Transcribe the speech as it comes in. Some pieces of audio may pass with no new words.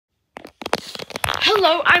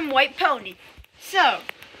Hello, I'm White Pony. So,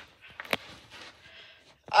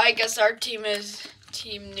 I guess our team is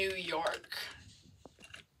Team New York.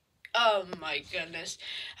 Oh my goodness.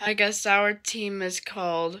 I guess our team is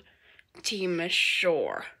called Team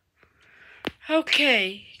Shore.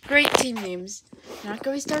 Okay, great team names. Now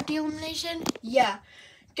can we start the elimination? Yeah.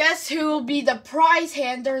 Guess who will be the prize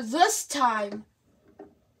hander this time?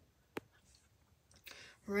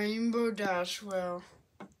 Rainbow Dash. Well,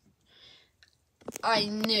 I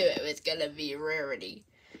knew it was gonna be Rarity.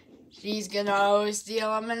 She's gonna host the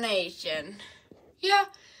elimination. Yeah,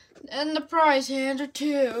 and the prize hander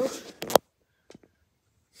too.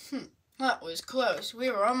 That was close.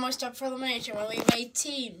 We were almost up for elimination when we made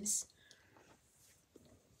teams.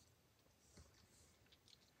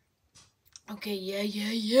 Okay,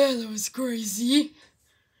 yeah, that was crazy.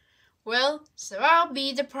 Well, so I'll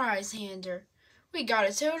be the prize hander. We got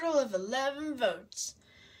a total of 11 votes.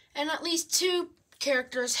 And at least 2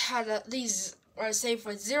 characters had at least, or safe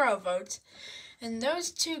with 0 votes. And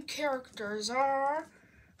those 2 characters are...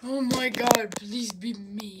 Oh my god, please be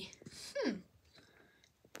me.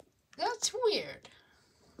 That's weird.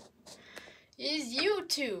 Is you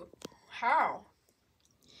 2. How?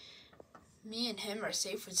 Me and him are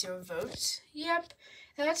safe with 0 votes? Yep,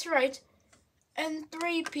 that's right. And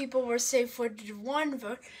 3 people were safe with 1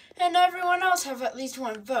 vote, and everyone else have at least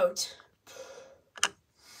 1 vote.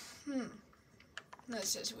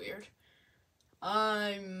 This is weird.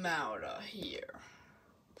 I'm out of here.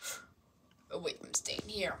 Oh wait, I'm staying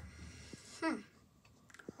here.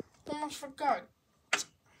 Almost forgot.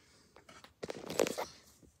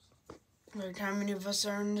 Wait, how many of us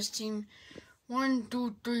are in this team? 1,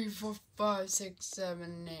 2, 3, 4, 5, 6,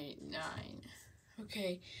 7, 8, 9.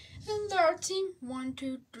 Okay, and our team 1,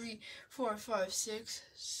 2, 3, 4, 5, 6,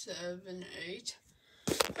 7, 8.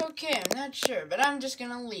 Okay, I'm not sure, but I'm just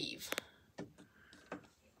gonna leave.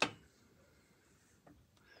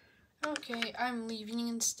 Okay, I'm leaving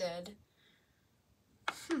instead.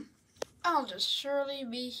 I'll just surely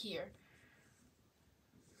be here.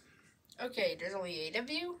 Okay, there's only 8 of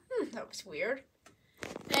you? That was weird.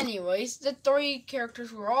 Anyways, the 3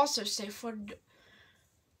 characters were also safe with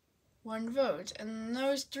 1 vote, and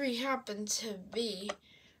those 3 happen to be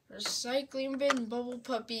Recycling Bin, Bubble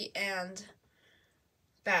Puppy, and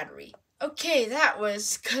Battery. Okay, that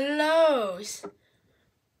was close.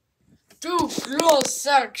 Too close,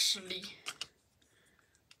 actually.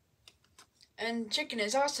 And Chicken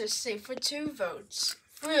is also safe with 2 votes.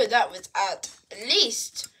 Phew, that was at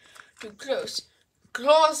least too close.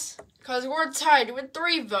 Close, because we're tied with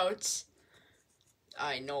 3 votes.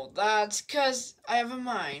 I know that, because I have a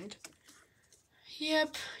mind.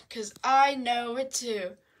 Yep, because I know it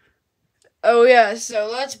too. Oh yeah, so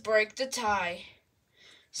let's break the tie.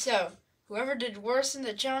 So, whoever did worse in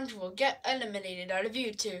the challenge will get eliminated out of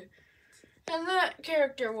you 2. And that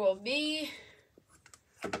character will be...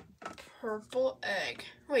 Purple Egg.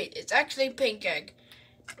 Wait, it's actually Pink Egg.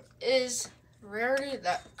 Is Rarity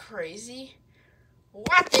that crazy?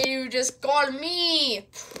 What did you just call me?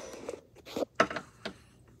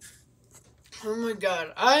 Oh my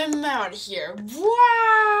god, I'm out here.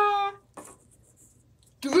 Wah!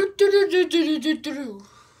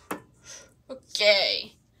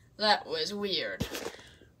 Okay, that was weird.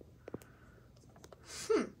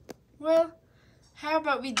 Well, how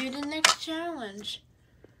about we do the next challenge?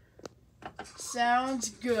 Sounds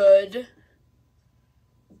good.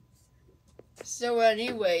 So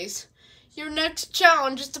anyways, your next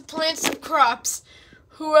challenge is to plant some crops.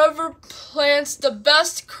 Whoever plants the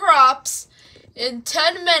best crops in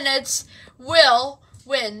 10 minutes will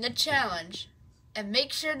win the challenge. And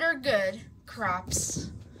make sure they're good crops.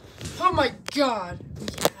 Oh my god, we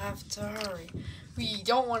have to hurry. We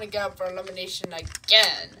don't want to get up for elimination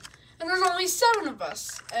again. And there's only 7 of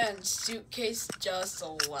us. And Suitcase just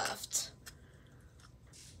left.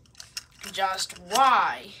 Just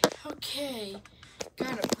why? Okay,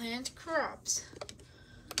 gotta plant crops.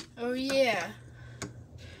 Oh yeah.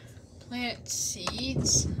 Plant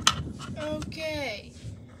seeds. Okay.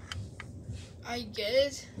 I get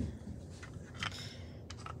it.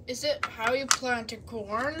 Is it how you plant a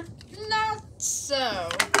corn? Not so.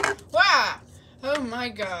 Wow! Oh my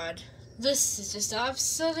god. This is just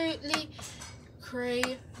absolutely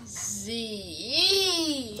crazy.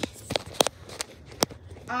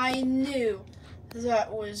 I knew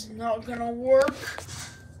that was not gonna work.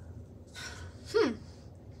 Oh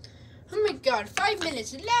my god, 5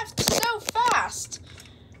 minutes left, so fast.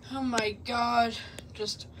 Oh my god,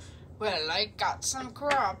 well, I got some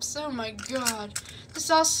crops. Oh my god,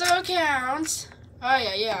 this also counts.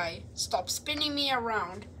 Ay, stop spinning me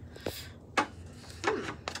around.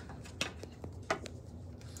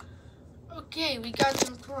 Okay, we got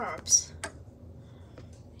some crops.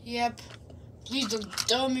 Yep. Please don't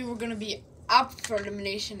tell me we're gonna be up for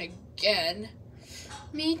elimination again.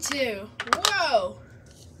 Me too. Whoa!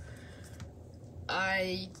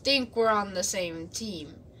 I think we're on the same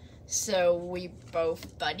team. So we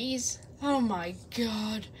both buddies? Oh my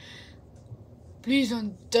god. Please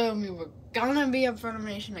don't tell me we're gonna be up for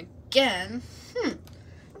elimination again.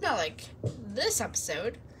 Not like this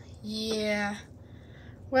episode. Yeah.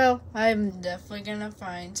 Well, I'm definitely gonna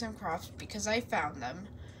find some crops because I found them.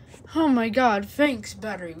 Oh my god, thanks,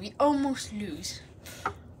 battery. We almost lose.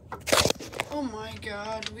 Oh my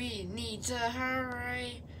god, we need to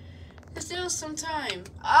hurry. There's still some time.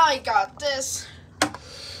 I got this.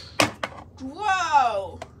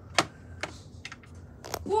 Whoa!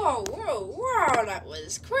 Whoa, whoa, whoa, that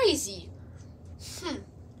was crazy.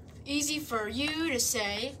 Easy for you to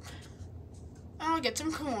say. I'll get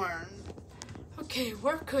some corn. Okay,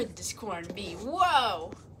 where could this corn be?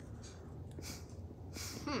 Whoa!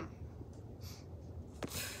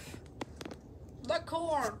 The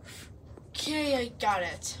corn. Okay, I got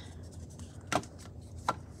it.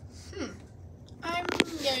 I'm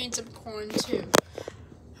getting some corn too.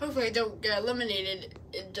 Hopefully I don't get eliminated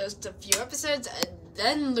in just a few episodes and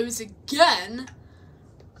then lose again.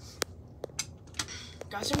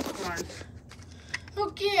 Got some corn.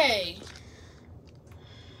 Okay.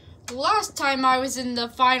 Last time I was in the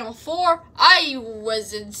final four, I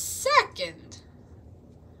was in second.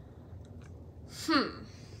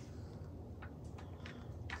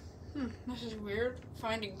 This is weird.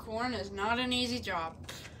 Finding corn is not an easy job.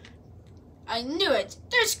 I knew it.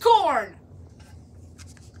 There's corn.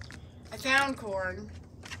 I found corn.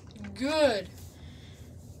 Good.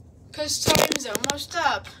 'Cause time's almost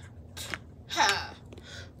up. Ha.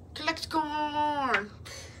 Collect corn.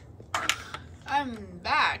 I'm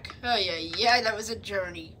back. Oh yeah, that was a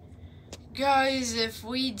journey. Guys, if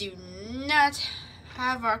we do not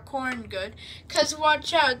have our corn good, 'cause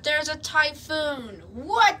watch out, there's a typhoon.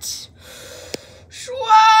 What?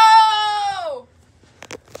 Whoa!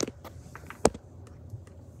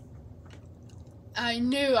 I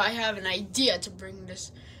knew I have an idea to bring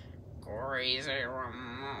this crazy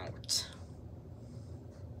remote.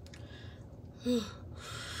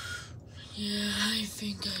 Yeah, I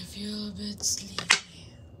think I feel a bit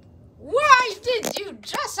sleepy. Why did you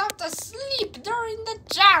just have to sleep during the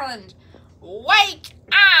challenge? Wake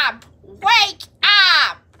up! Wake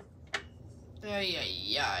up!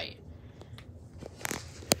 Ay.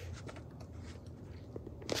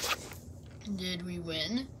 Did we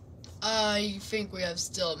win? I think we have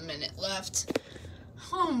still a minute left.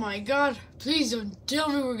 Oh my god, please don't tell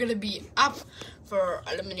me we're gonna be up for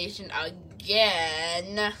elimination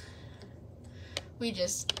again. We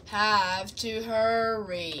just have to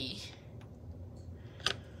hurry.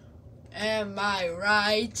 Am I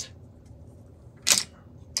right?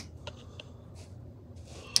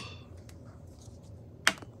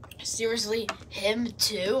 Seriously, him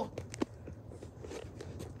too?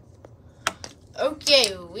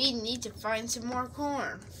 Okay, we need to find some more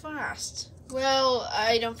corn fast. Well,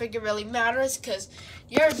 I don't think it really matters because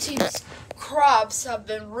your team's crops have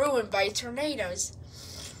been ruined by tornadoes.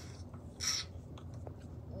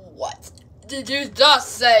 What? Did you just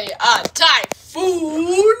say a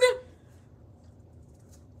typhoon?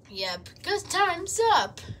 Yeah, because time's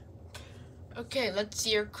up. Okay, let's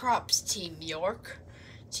see your crops, Team York.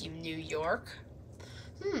 Team New York.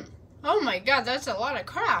 Oh my god, that's a lot of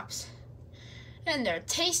crops. And they're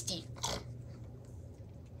tasty.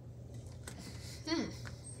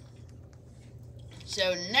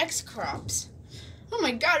 So next crops. Oh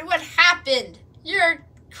my god, what happened? Your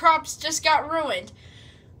crops just got ruined.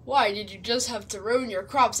 Why did you just have to ruin your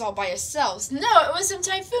crops all by yourselves? No, it was some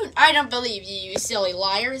typhoon. I don't believe you, you silly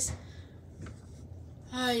liars.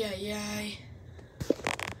 Ay.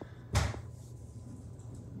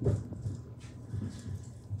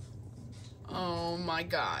 Oh my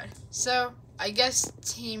god. So, I guess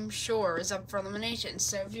Team Shore is up for elimination.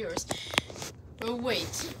 So, viewers. But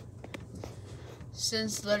wait.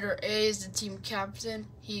 Since letter A is the team captain,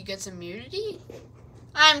 he gets immunity?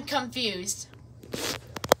 I'm confused.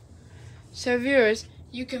 So, viewers,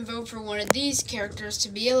 you can vote for one of these characters to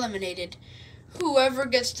be eliminated. Whoever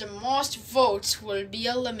gets the most votes will be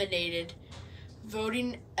eliminated.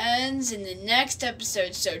 Voting ends in the next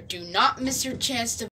episode, so do not miss your chance to